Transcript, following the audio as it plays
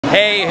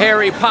Hey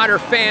Harry Potter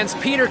fans,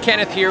 Peter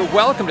Kenneth here.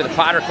 Welcome to the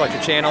Potter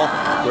Collector channel,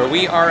 where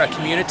we are a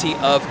community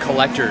of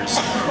collectors.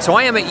 So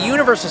I am at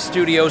Universal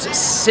Studios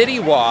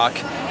City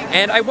Walk,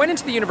 and I went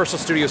into the Universal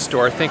Studios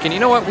store thinking, you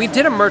know what, we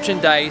did a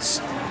merchandise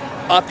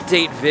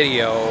update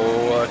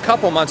video a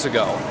couple months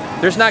ago.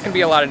 There's not going to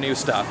be a lot of new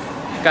stuff.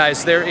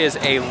 Guys, there is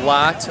a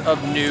lot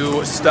of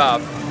new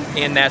stuff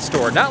in that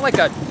store. Not like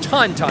a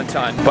ton,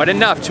 but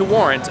enough to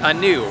warrant a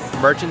new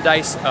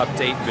merchandise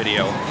update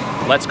video.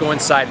 Let's go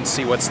inside and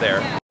see what's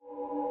there.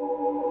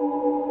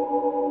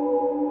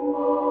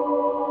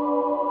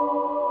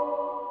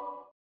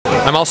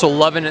 I'm also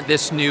loving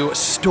this new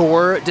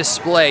store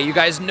display. You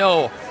guys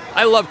know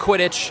I love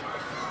Quidditch.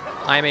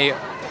 I'm a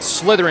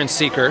Slytherin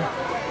seeker.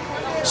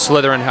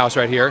 Slytherin house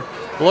right here.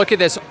 Look at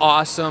this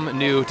awesome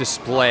new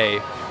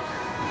display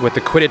with the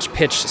Quidditch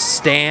pitch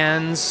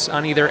stands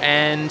on either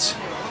end.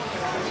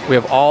 We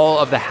have all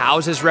of the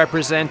houses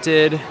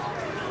represented.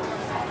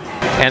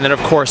 And then of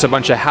course a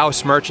bunch of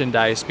house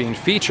merchandise being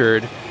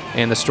featured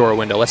in the store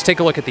window. Let's take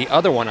a look at the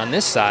other one on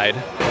this side.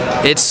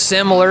 It's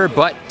similar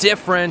but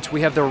different.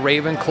 We have the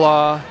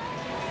Ravenclaw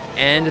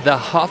and the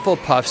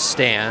Hufflepuff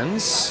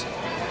stands.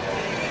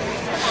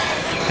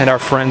 And our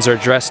friends are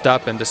dressed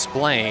up and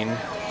displaying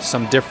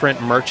some different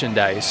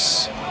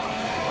merchandise.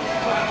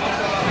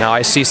 Now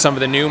I see some of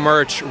the new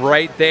merch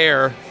right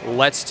there.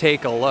 Let's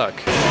take a look.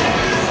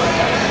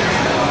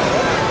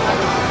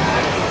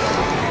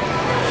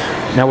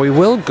 Now we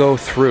will go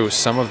through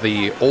some of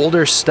the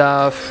older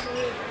stuff.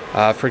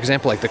 For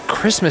example, like the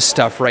Christmas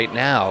stuff right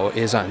now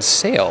is on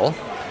sale,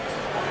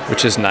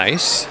 which is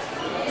nice.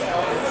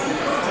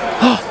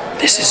 Oh,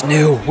 this is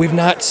new. We've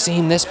not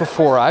seen this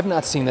before. I've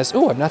not seen this.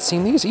 Oh, I've not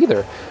seen these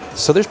either.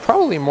 So there's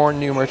probably more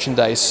new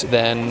merchandise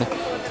than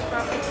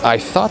I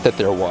thought that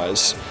there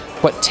was.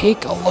 But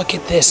take a look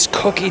at this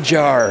cookie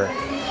jar.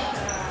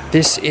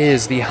 This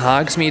is the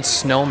Hogsmeade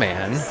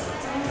Snowman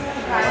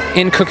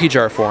in cookie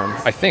jar form.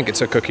 I think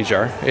it's a cookie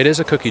jar. It is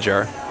a cookie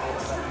jar.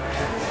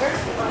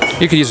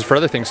 You could use it for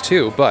other things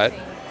too, but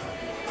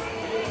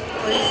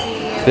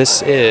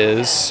this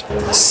is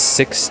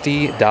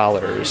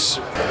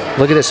 $60.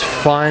 Look at this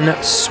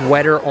fun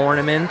sweater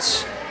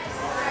ornament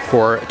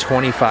for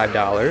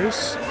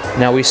 $25.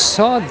 Now we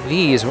saw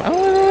these. I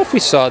don't know if we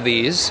saw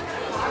these.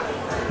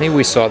 Maybe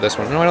we saw this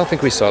one. No, I don't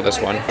think we saw this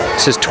one.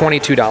 This is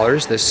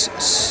 $22, this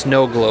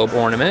snow globe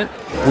ornament.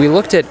 We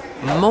looked at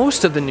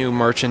most of the new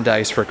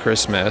merchandise for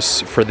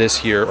Christmas for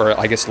this year, or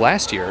I guess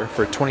last year,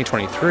 for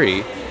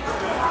 2023,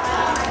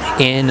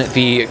 in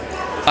the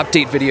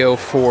update video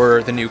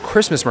for the new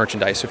Christmas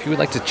merchandise. So if you would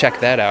like to check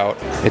that out,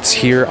 it's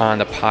here on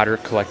the Potter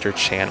Collector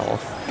channel.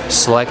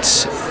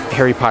 Select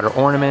Harry Potter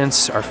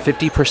ornaments are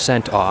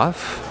 50%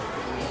 off.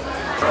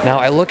 Now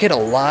I look at a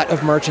lot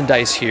of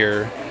merchandise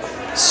here,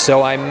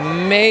 so I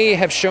may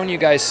have shown you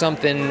guys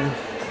something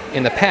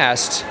in the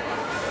past,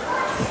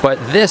 but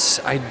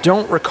this I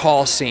don't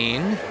recall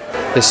seeing.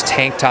 This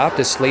tank top,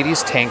 this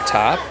lady's tank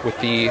top with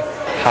the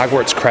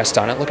Hogwarts crest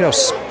on it. Look at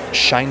how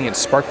shiny and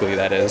sparkly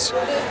that is.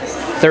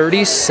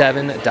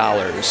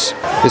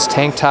 $37. This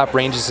tank top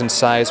ranges in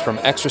size from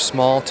extra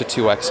small to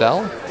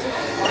 2XL.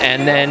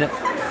 And then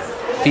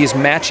these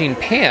matching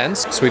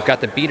pants, so we've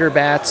got the beater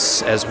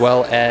bats as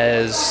well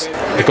as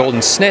the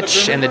golden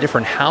snitch and the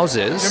different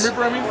houses.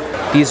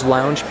 These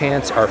lounge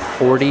pants are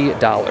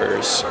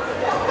 $40.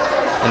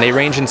 And they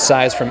range in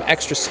size from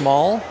extra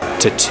small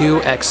to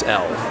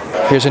 2XL.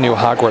 Here's a new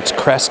Hogwarts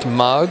crest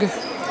mug.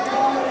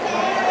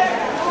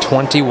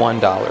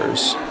 $21.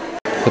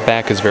 The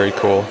back is very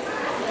cool.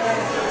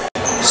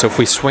 So if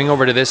we swing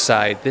over to this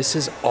side, this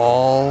is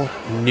all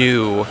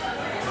new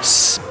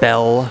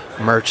spell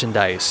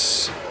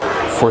merchandise.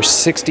 For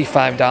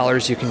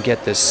 $65, you can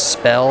get this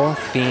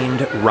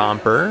spell-themed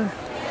romper.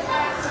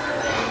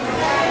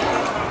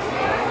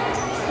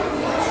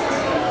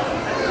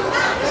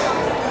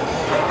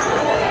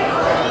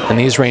 And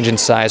these range in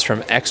size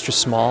from extra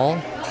small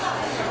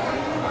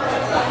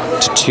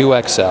to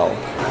 2XL.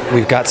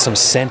 We've got some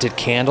scented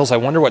candles. I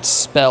wonder what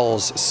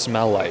spells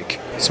smell like.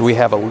 So we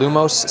have a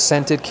Lumos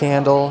scented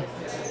candle,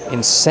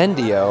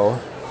 Incendio,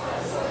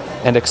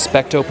 and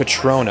Expecto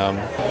Patronum.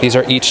 These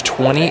are each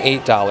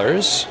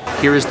 $28.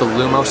 Here is the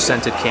Lumos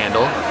scented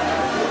candle.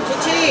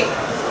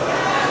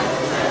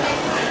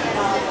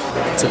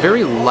 It's a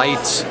very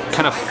light,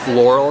 kind of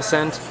floral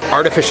scent.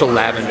 Artificial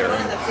lavender.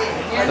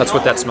 That's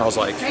what that smells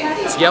like.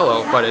 It's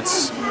yellow, but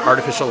it's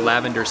artificial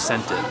lavender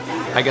scented.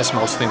 I guess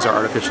most things are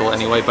artificial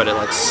anyway, but it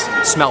like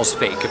smells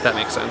fake, if that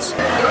makes sense.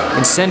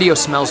 Incendio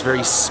smells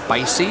very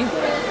spicy.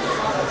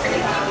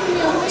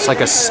 It's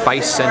like a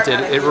spice scented.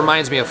 It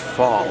reminds me of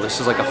fall. This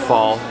is like a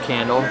fall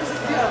candle.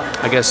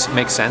 I guess it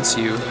makes sense.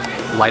 You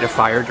light a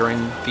fire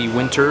during the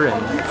winter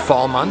and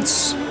fall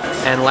months.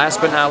 And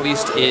last but not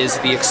least is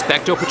the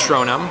Expecto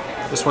Patronum.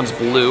 This one's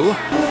blue.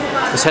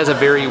 This has a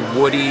very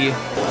woody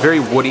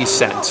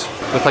scent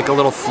with like a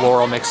little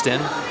floral mixed in.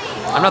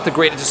 I'm not the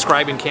great at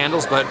describing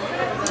candles, but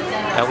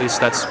at least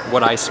that's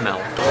what I smell.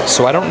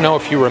 So I don't know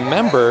if you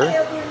remember,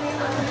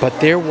 but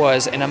there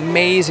was an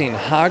amazing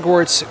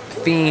Hogwarts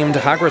themed,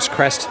 Hogwarts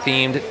Crest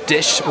themed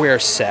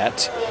dishware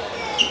set,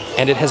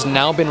 and it has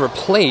now been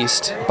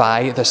replaced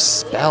by the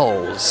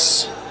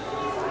spells.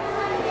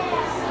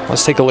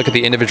 Let's take a look at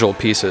the individual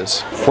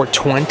pieces. For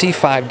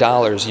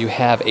 $25, you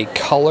have a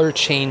color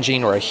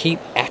changing or a heat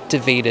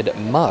activated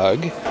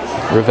mug,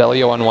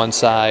 Revelio on one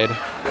side,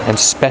 and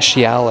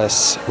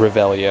Specialis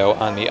Revelio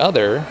on the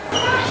other.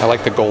 I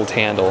like the gold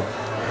handle.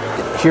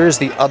 Here's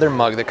the other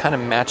mug that kind of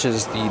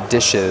matches the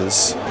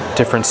dishes.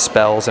 Different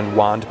spells and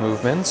wand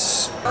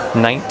movements.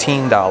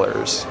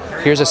 $19.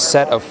 Here's a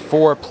set of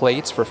 4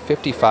 plates for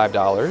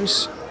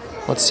 $55.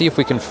 Let's see if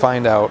we can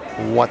find out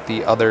what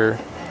the other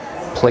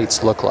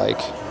plates look like.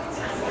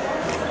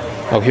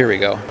 Oh, here we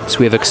go. So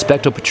we have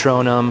Expecto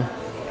Patronum,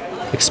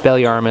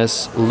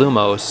 Expelliarmus,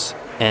 Lumos,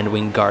 and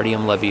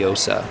Wingardium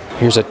Leviosa.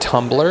 Here's a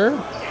tumbler.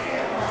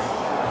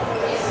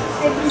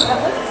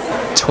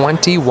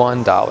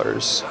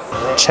 $21.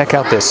 Check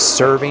out this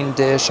serving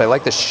dish. I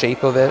like the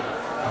shape of it,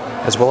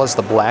 as well as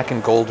the black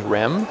and gold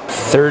rim.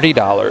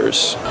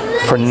 $30.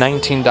 For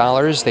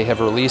 $19, they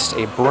have released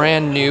a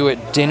brand new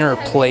dinner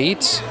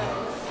plate.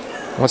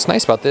 What's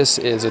nice about this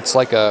is it's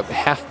like a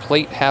half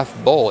plate, half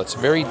bowl. It's a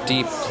very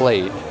deep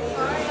plate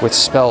with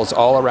spells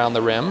all around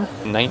the rim.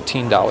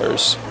 $19.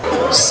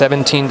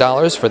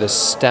 $17 for this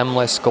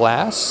stemless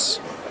glass.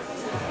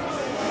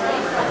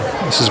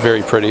 This is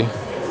very pretty.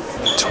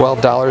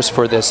 $12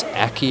 for this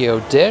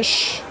Accio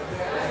dish.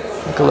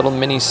 Like a little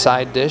mini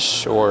side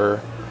dish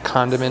or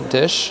condiment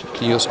dish.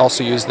 You can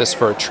also use this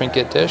for a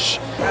trinket dish.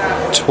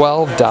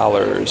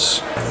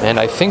 $12. And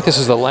I think this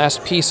is the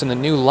last piece in the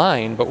new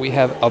line, but we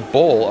have a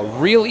bowl, a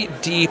really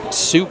deep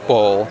soup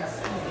bowl.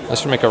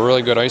 This would make a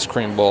really good ice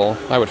cream bowl.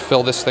 I would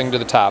fill this thing to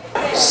the top.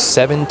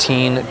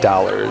 $17.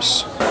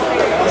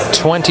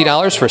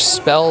 $20 for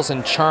Spells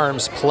and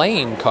Charms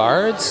playing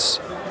cards.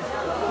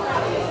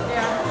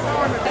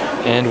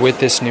 And with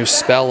this new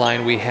spell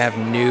line, we have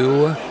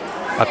new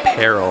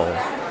apparel.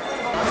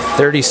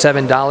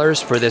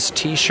 $37 for this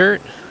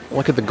t-shirt.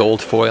 Look at the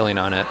gold foiling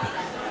on it.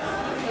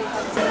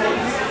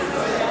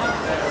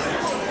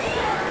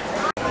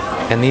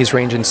 And these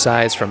range in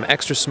size from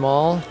extra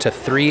small to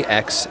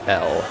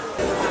 3XL.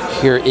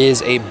 Here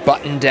is a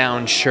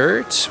button-down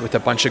shirt with a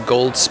bunch of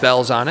gold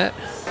spells on it.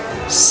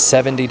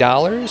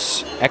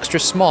 $70, extra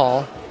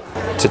small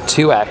to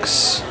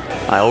 2X.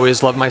 I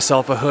always love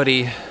myself a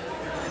hoodie.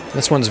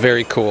 This one's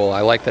very cool. I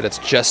like that it's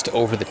just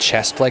over the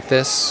chest like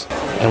this.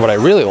 And what I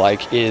really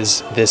like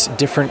is this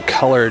different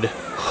colored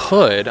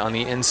hood on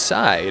the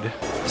inside.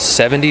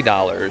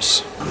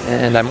 $70.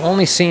 And I'm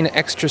only seeing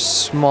extra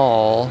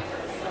small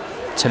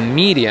to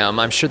medium.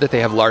 I'm sure that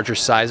they have larger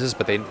sizes,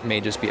 but they may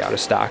just be out of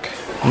stock.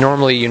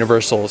 Normally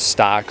Universal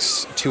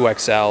stocks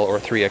 2XL or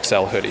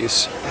 3XL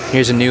hoodies.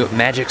 Here's a new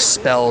Magic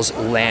Spells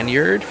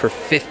lanyard for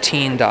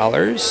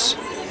 $15.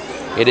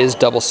 It is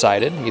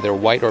double-sided, either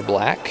white or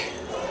black.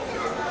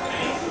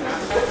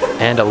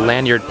 And a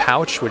lanyard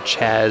pouch which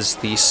has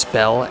the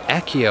spell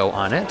Accio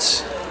on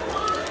it.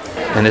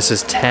 And this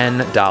is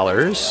 $10.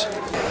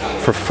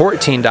 For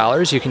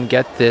 $14, you can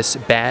get this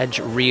badge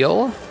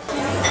reel.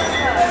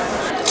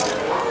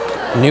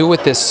 New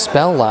with this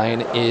spell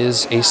line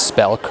is a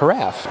spell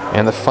carafe.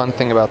 And the fun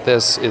thing about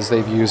this is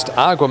they've used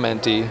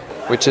Aguamenti,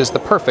 which is the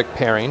perfect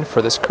pairing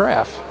for this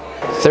carafe.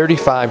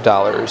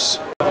 $35.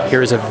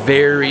 Here is a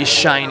very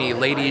shiny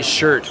ladies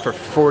shirt for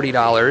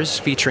 $40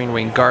 featuring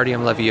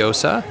Wingardium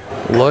Leviosa.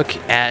 Look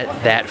at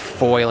that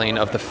foiling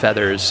of the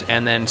feathers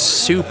and then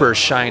super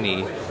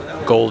shiny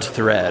gold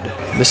thread.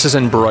 This is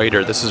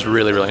embroidered. This is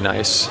really, really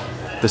nice.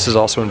 This is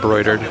also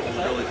embroidered.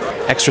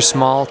 Extra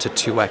small to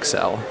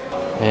 2XL.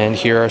 And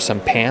here are some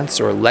pants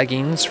or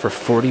leggings for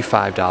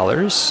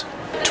 $45.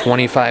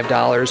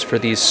 $25 for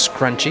these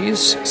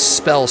scrunchies,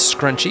 spell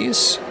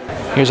scrunchies.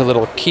 Here's a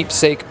little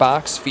keepsake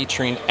box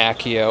featuring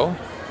Accio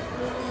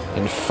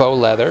in faux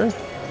leather.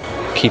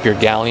 Keep your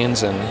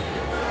galleons and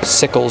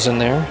sickles in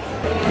there.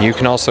 You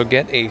can also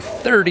get a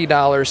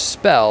 $30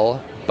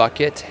 spell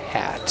bucket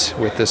hat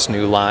with this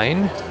new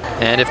line.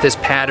 And if this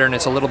pattern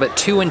is a little bit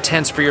too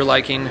intense for your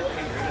liking,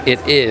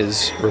 it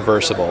is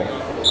reversible.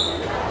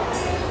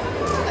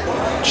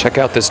 Check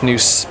out this new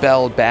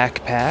spell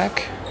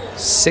backpack,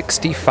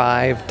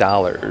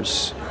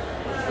 $65.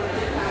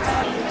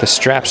 The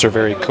straps are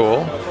very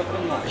cool.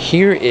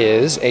 Here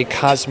is a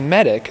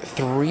cosmetic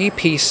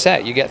 3-piece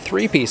set. You get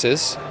 3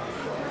 pieces,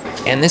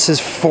 and this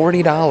is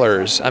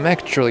 $40. I'm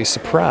actually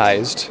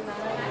surprised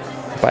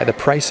by the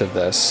price of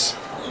this.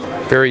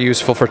 Very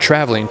useful for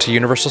traveling to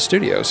Universal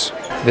Studios.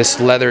 This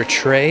leather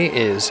tray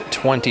is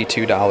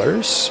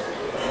 $22.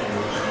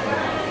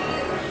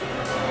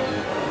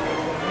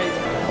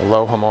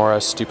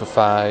 Alohomora,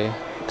 Stupefy,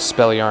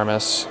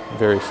 Expelliarmus,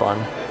 very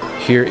fun.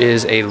 Here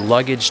is a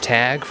luggage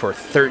tag for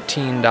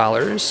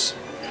 $13.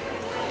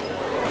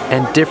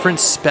 And different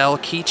spell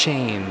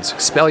keychains.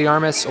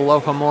 Expelliarmus,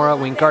 Alohomora,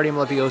 Wingardium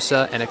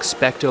Leviosa, and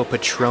Expecto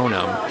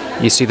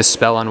Patronum. You see the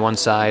spell on one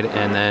side,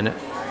 and then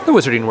the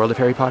Wizarding World of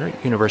Harry Potter,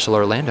 Universal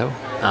Orlando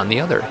on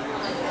the other.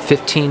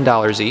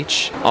 $15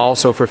 each.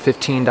 Also for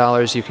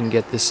 $15, you can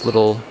get this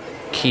little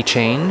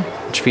keychain,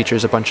 which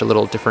features a bunch of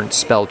little different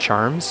spell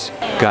charms.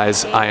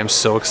 Guys, I am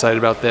so excited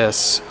about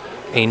this.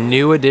 A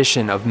new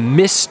edition of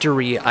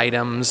mystery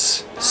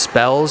items,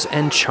 spells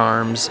and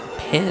charms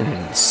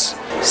pins.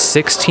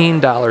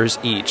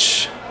 $16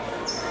 each.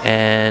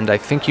 And I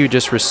think you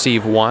just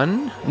receive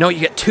one. No,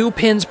 you get 2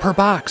 pins per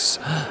box.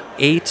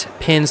 8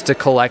 pins to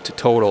collect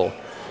total.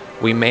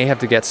 We may have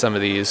to get some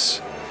of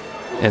these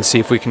and see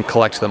if we can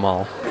collect them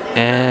all.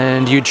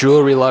 And you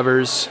jewelry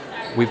lovers,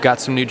 we've got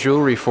some new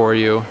jewelry for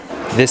you.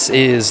 This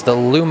is the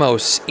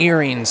Lumos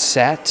earring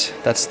set.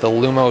 That's the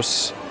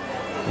Lumos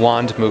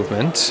wand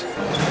movement.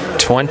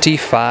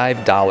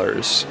 $25.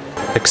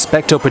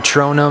 Expecto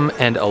Patronum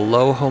and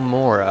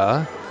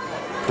Alohomora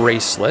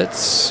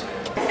bracelets.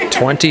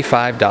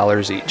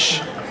 $25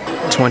 each.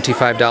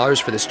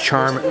 $25 for this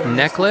charm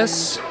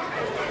necklace.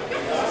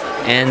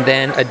 And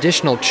then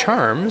additional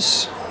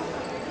charms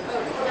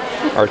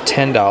are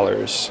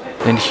 $10.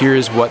 And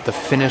here's what the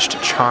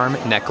finished charm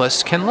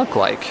necklace can look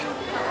like.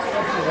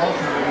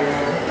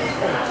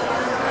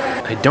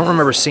 I don't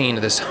remember seeing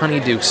this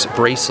Honeydukes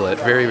bracelet.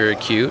 Very, very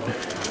cute.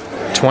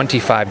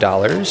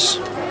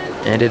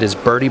 $25. And it is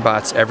Birdie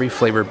Bot's Every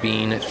Flavor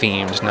Bean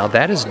themed. Now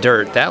that is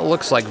dirt. That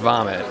looks like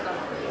vomit.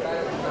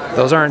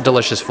 Those aren't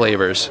delicious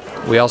flavors.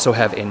 We also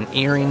have an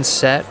earring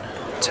set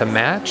to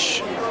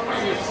match.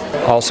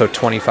 Also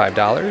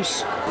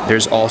 $25.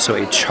 There's also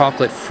a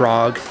chocolate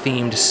frog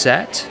themed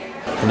set.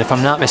 And if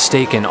I'm not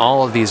mistaken,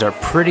 all of these are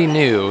pretty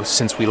new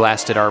since we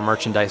last did our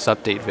merchandise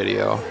update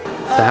video.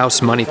 The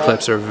house money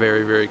clips are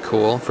very, very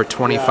cool for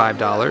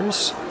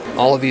 $25.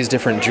 All of these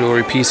different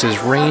jewelry pieces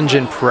range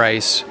in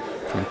price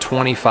from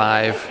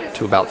 $25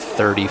 to about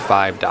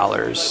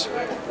 $35.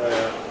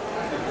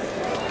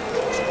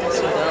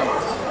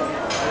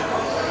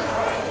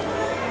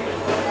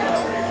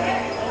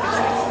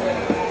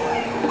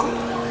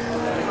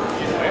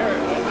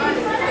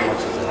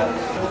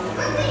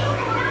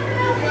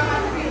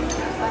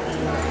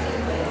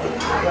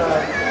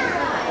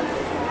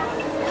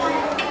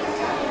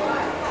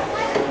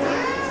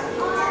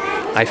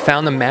 I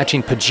found the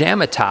matching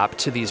pajama top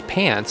to these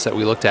pants that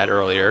we looked at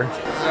earlier.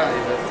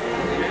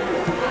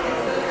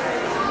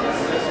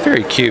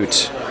 Very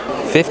cute.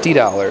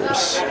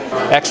 $50.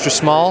 Extra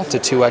small to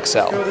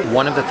 2XL.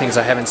 One of the things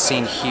I haven't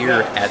seen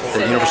here at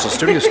the Universal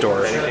Studio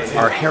Store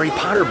are Harry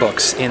Potter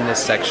books in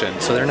this section.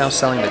 So they're now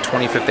selling the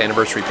 25th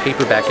anniversary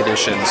paperback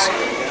editions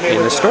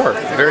in the store.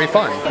 Very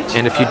fun.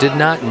 And if you did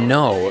not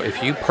know,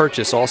 if you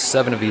purchase all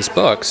 7 of these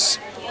books,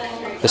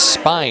 the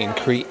spine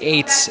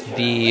creates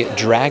the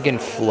dragon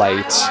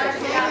flight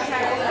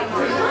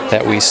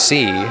that we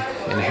see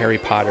in Harry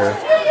Potter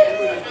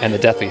and the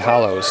Deathly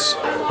Hallows.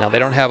 Now they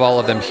don't have all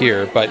of them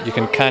here, but you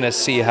can kind of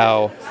see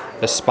how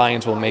the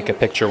spines will make a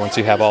picture once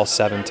you have all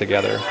 7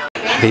 together.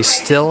 They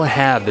still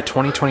have the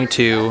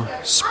 2022,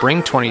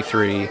 Spring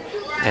 23,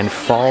 and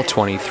Fall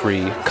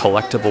 23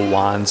 collectible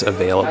wands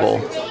available.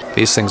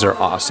 These things are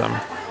awesome.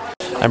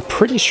 I'm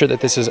pretty sure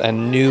that this is a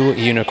new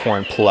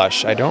unicorn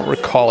plush. I don't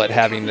recall it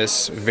having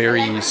this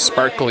very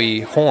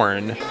sparkly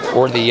horn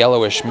or the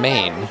yellowish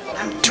mane.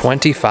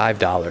 $25.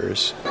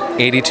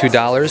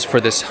 $82 for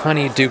this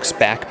Honeydukes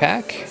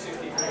backpack.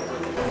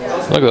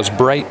 Look at those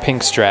bright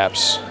pink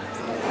straps.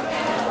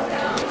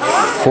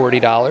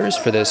 $40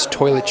 for this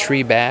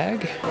toiletry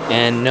bag.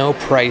 And no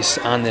price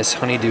on this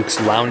Honeydukes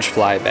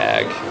Loungefly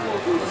bag.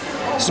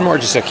 This is more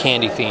just a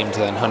candy themed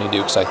than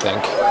Honeydukes, I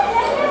think.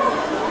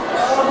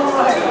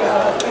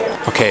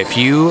 Okay, if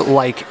you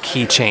like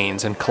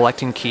keychains and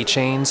collecting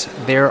keychains,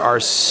 there are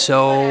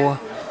so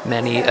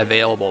many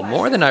available.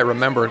 More than I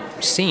remember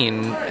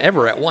seeing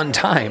ever at one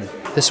time.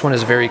 This one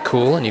is very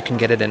cool and you can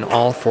get it in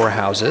all 4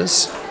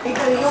 houses.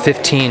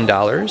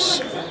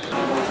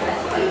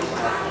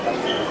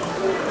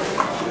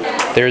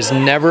 $15. There's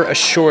never a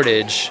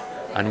shortage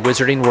on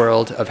Wizarding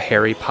World of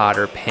Harry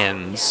Potter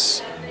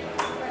pins.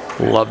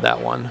 Love that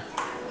one.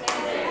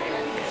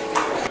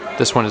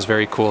 This one is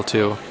very cool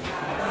too.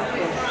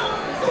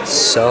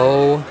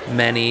 So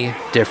many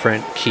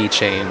different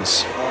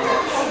keychains.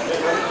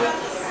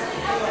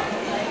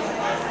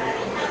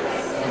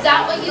 Is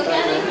that what you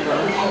get?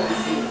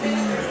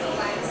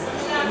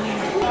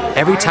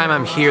 Every time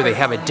I'm here, they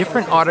have a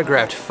different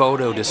autographed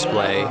photo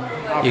display.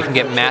 You can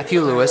get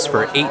Matthew Lewis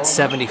for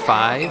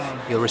 $8.75.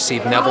 You'll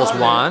receive Neville's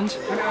wand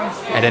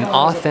and an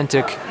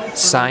authentic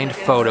signed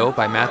photo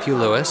by Matthew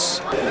Lewis,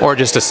 or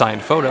just a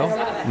signed photo,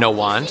 no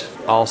wand.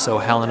 Also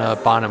Helena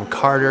Bonham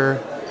Carter,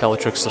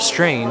 Bellatrix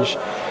Lestrange.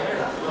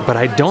 But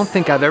I don't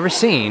think I've ever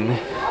seen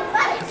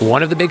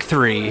one of the big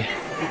 3,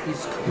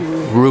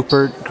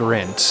 Rupert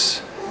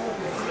Grint.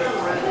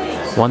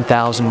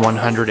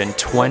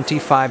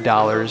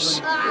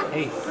 $1,125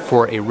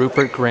 for a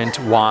Rupert Grint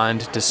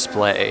wand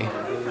display.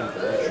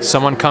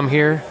 Someone come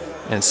here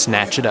and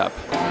snatch it up.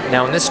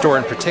 Now in this store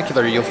in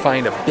particular, you'll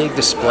find a big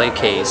display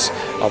case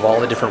of all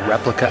the different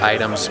replica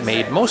items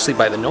made mostly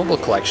by the Noble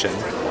Collection.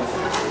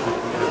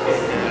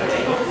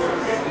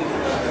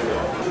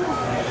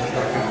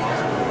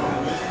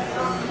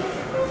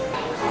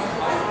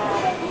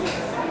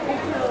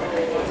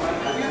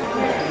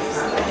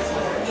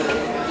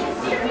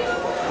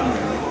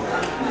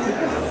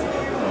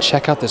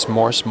 check out this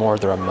Morse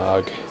Mordra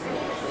mug.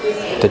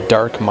 The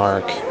dark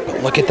mark.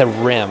 But look at the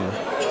rim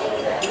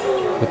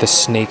with the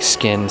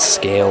snakeskin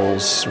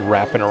scales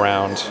wrapping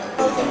around.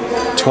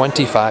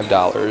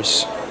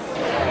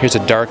 $25. Here's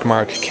a dark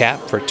mark cap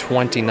for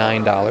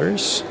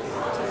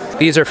 $29.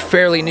 These are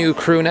fairly new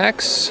crew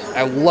necks.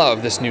 I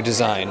love this new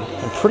design.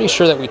 I'm pretty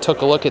sure that we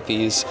took a look at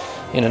these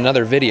in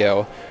another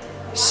video.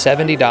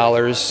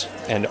 $70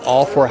 and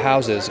all 4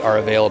 houses are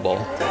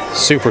available.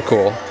 Super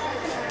cool.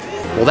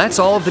 Well, that's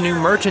all of the new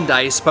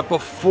merchandise, but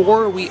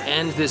before we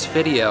end this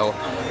video,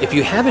 if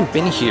you haven't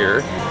been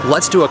here,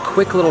 let's do a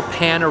quick little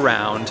pan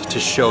around to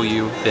show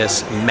you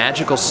this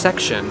magical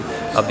section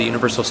of the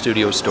Universal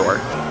Studios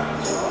store.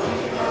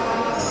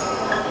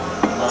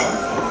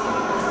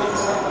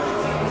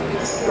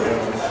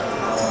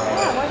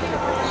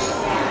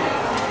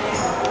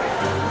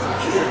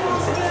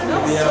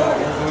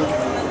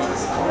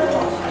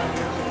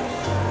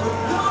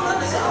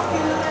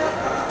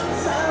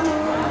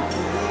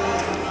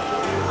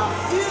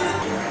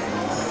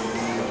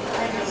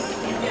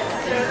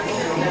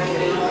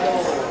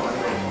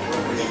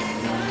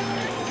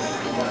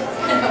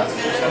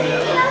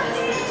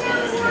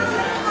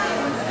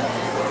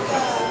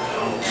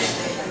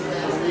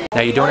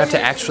 Now you don't have to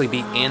actually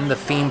be in the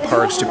theme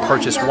parks to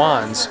purchase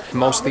wands.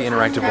 Most of the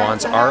interactive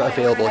wands are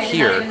available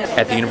here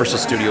at the Universal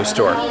Studios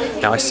store.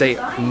 Now I say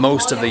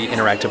most of the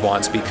interactive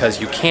wands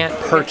because you can't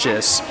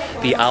purchase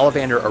the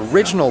Ollivander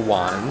original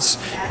wands,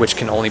 which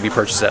can only be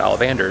purchased at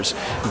Ollivander's,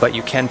 but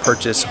you can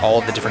purchase all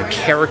of the different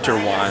character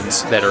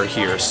wands that are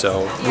here.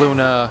 So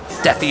Luna,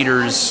 Death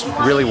Eaters,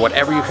 really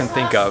whatever you can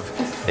think of,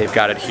 they've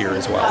got it here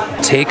as well.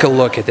 Take a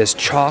look at this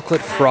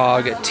chocolate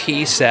frog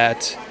tea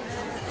set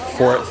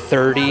for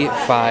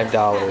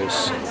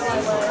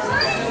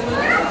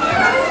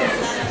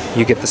 $35.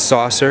 You get the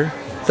saucer,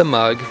 the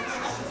mug,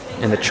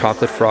 and the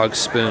chocolate frog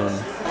spoon.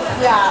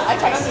 Yeah, I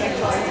tried to see it.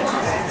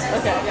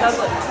 Okay, that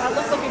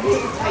looks like a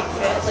really tight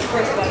fit, like for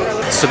a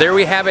sweater. So there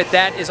we have it.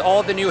 That is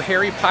all the new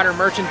Harry Potter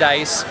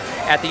merchandise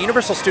at the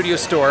Universal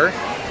Studios store,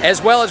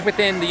 as well as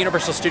within the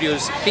Universal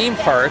Studios theme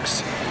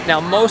parks. Now,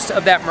 most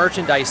of that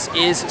merchandise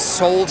is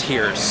sold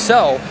here.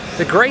 So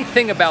the great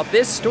thing about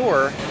this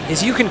store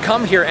is you can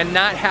come here and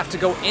not have to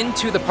go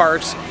into the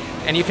parks,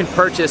 and you can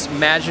purchase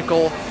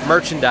magical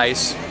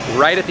merchandise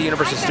right at the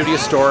Universal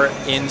Studios store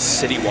in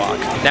City Walk.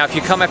 Now, if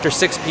you come after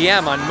 6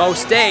 p.m. on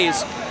most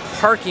days,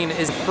 parking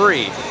is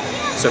free.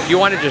 So if you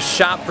want to just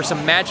shop for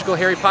some magical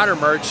Harry Potter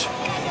merch,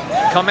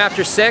 come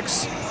after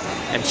 6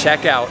 and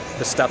check out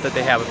the stuff that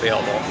they have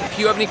available. If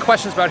you have any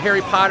questions about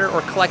Harry Potter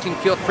or collecting,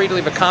 feel free to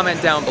leave a comment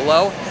down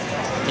below.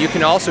 You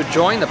can also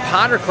join the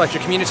Potter Collector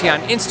community on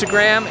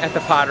Instagram at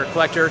The Potter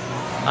Collector,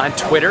 on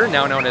Twitter,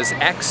 now known as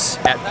X,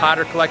 at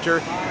Potter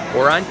Collector,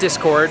 or on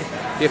Discord.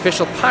 The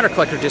official Potter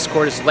Collector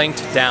Discord is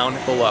linked down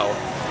below.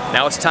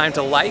 Now it's time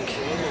to like,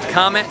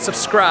 comment,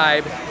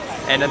 subscribe,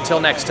 and until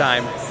next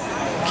time,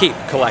 keep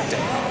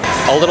collecting.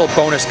 A little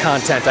bonus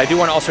content. I do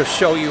want to also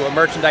show you a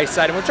merchandise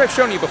item, which I've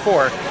shown you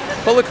before,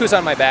 but look who's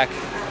on my back.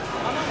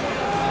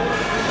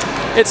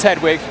 It's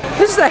Hedwig.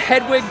 This is a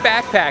Hedwig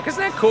backpack.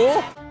 Isn't that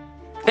cool?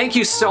 Thank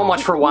you so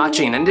much for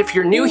watching, and if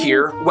you're new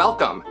here,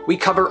 welcome. We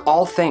cover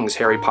all things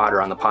Harry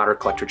Potter on the Potter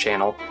Collector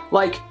channel,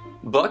 like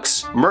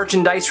books,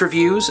 merchandise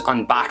reviews,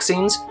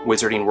 unboxings,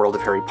 Wizarding World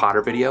of Harry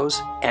Potter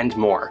videos, and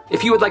more.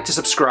 If you would like to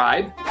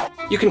subscribe,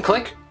 you can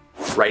click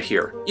right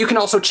here. You can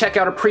also check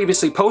out a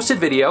previously posted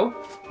video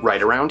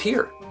right around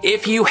here.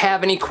 If you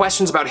have any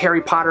questions about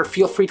Harry Potter,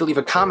 feel free to leave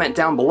a comment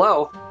down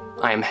below.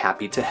 I am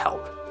happy to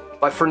help.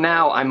 But for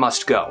now, I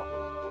must go.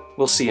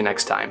 We'll see you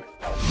next time.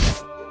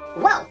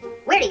 Whoa,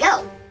 where'd he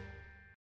go?